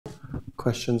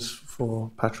questions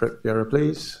for Patrick Vieira,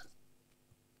 please?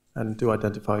 And do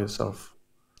identify yourself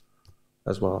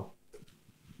as well.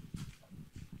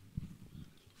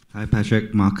 Hi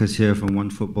Patrick, Marcus here from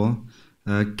OneFootball.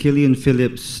 Killian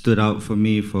Phillips stood out for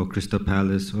me for Crystal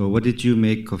Palace. What did you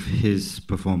make of his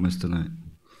performance tonight?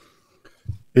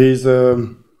 He's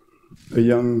a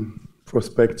young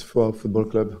prospect for our football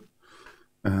club.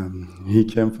 He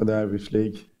came for the Irish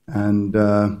League, and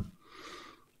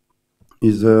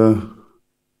he's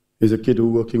a kid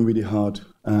who's working really hard.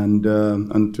 And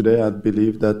today I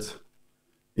believe that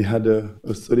he had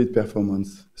a solid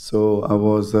performance. So I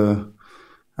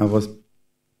was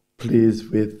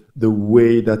pleased with the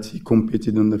way that he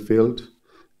competed on the field,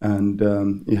 and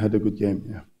he had a good game.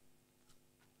 Yeah.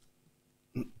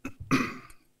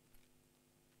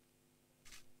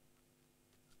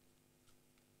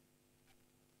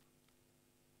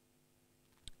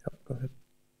 Go ahead.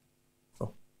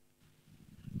 Oh.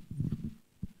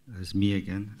 It's me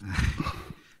again.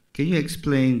 Can you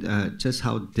explain just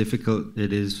how difficult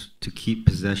it is to keep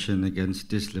possession against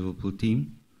this Liverpool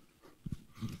team?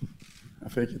 I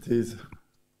think it is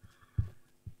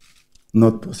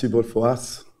not possible for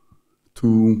us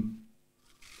to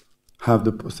have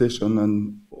the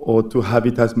possession or to have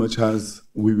it as much as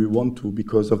we want to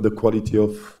because of the quality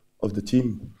of the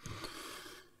team.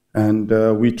 And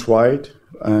we tried,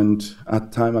 and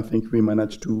at time I think we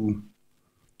managed to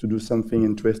do something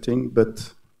interesting,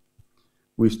 but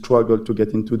we struggled to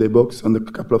get into the box on the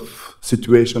couple of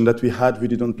situations that we had. We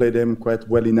didn't play them quite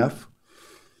well enough.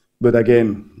 But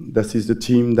again, this is the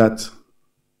team that,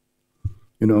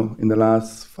 in the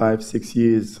last 5-6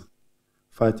 years,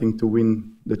 fighting to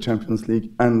win the Champions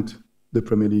League and the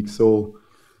Premier League. So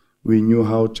we knew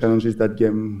how challenging that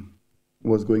game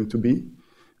was going to be.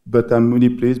 But I'm really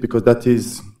pleased because that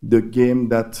is the game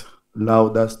that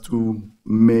allowed us to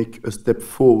make a step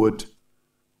forward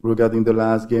regarding the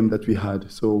last game that we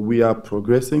had. So we are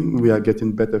progressing, we are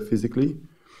getting better physically.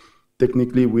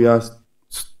 Technically, we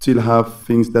still have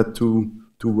things that to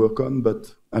work on,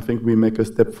 but I think we make a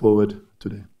step forward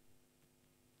today.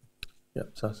 Yeah,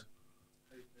 Saz.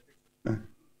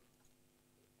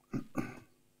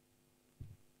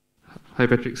 Hi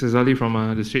Patrick, Sazali from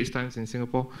the Straits Times in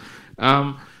Singapore.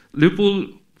 Liverpool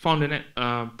found the net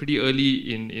pretty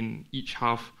early in each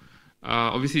half.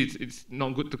 Obviously, it's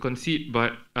not good to concede,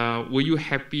 but were you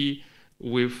happy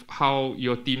with how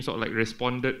your team sort of like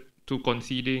responded to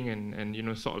conceding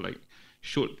and sort of like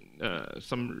showed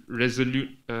some resolute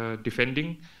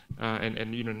defending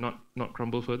and not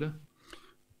crumble further?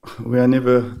 We are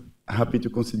never happy to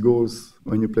concede goals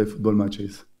when you play football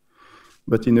matches.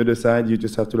 But on the other side, you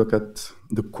just have to look at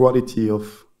the quality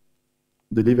of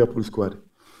the Liverpool squad.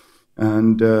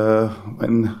 And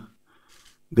when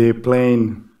they're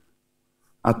playing,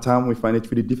 at times we find it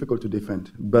really difficult to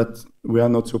defend. But we are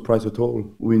not surprised at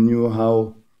all. We knew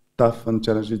how tough and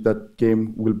challenging that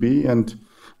game will be. And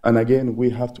again,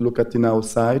 we have to look at in our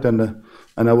side. And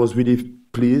I was really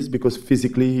pleased because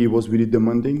physically he was really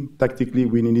demanding. Tactically,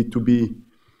 we needed to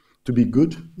be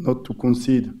good, not to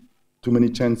concede too many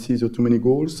chances or too many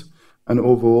goals. And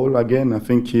overall, again, I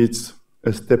think it's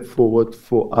a step forward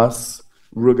for us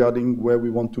regarding where we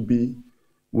want to be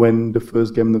when the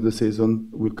first game of the season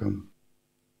will come.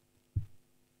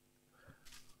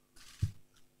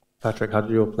 Patrick, how did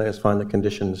your players find the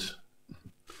conditions?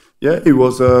 Yeah, it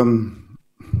was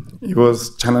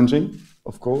challenging,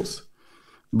 of course.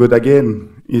 But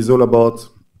again, it's all about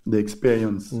the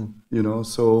experience,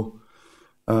 So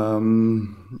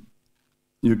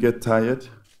you get tired,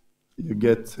 you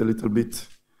get a little bit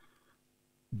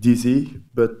dizzy,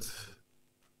 but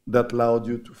that allowed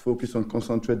you to focus and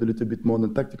concentrate a little bit more on the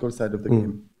tactical side of the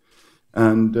game.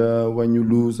 And when you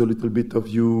lose a little bit of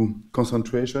your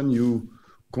concentration, you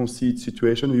concede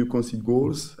situation, you concede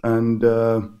goals, and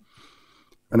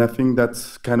I think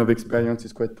that kind of experience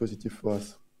is quite positive for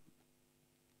us.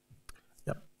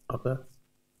 Yeah, up there.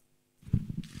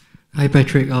 Hi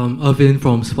Patrick, Irvin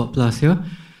from Sport Plus here.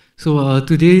 So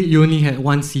today you only had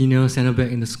one senior centre-back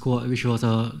in the squad, which was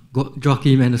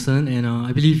Joachim Anderson, and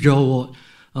I believe Joel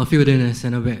Ward filled in as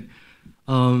centre-back.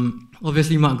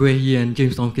 Obviously Mark Guehi and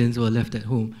James Tompkins were left at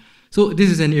home. So this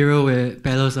is an area where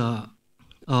Palace are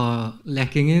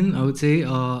lacking in, I would say. There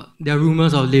are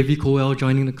rumours of Levi Colwill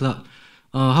joining the club.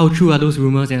 How true are those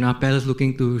rumours, and are Palace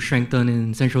looking to strengthen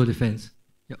in central defence?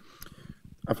 Yep.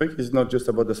 I think it's not just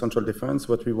about the central defence.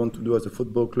 What we want to do as a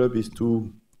football club is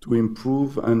to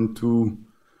improve and to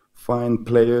find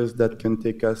players that can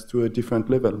take us to a different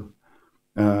level.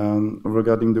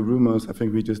 Regarding the rumours, I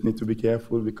think we just need to be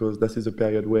careful because this is a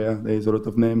period where there is a lot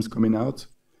of names coming out.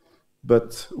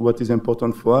 But what is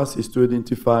important for us is to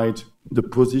identify the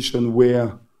position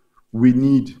where we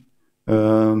need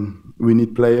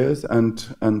players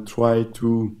and try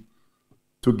to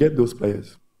get those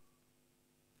players.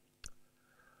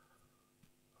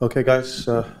 Okay, guys.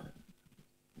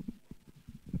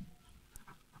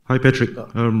 Hi, Patrick.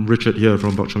 Richard here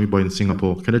from Bok Choy Boy in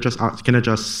Singapore. Can I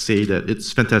just say that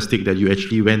it's fantastic that you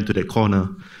actually went to that corner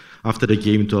after the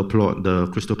game to applaud the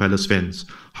Crystal Palace fans.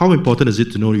 How important is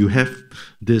it to know you have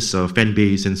this fan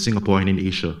base in Singapore and in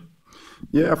Asia?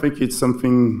 Yeah, I think it's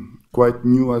something quite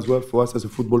new as well for us as a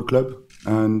football club,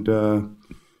 and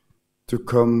to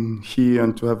come here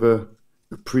and to have a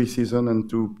pre-season and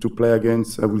to play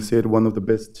against, I will say, one of the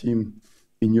best teams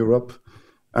in Europe.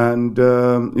 And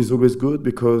it's always good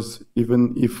because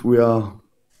even if we are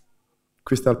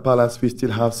Crystal Palace, we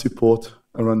still have support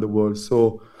around the world.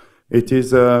 So it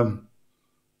is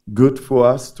good for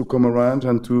us to come around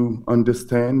and to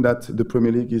understand that the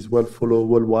Premier League is well followed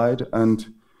worldwide, and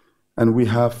we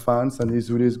have fans, and it's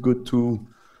really good to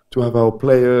have our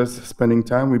players spending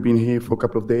time. We've been here for a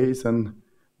couple of days, and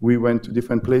we went to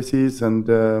different places, and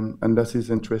that is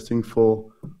interesting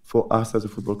for us as a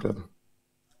football club.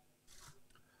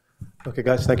 Okay,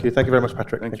 guys, thank you. Thank you very much,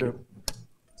 Patrick. Thank you.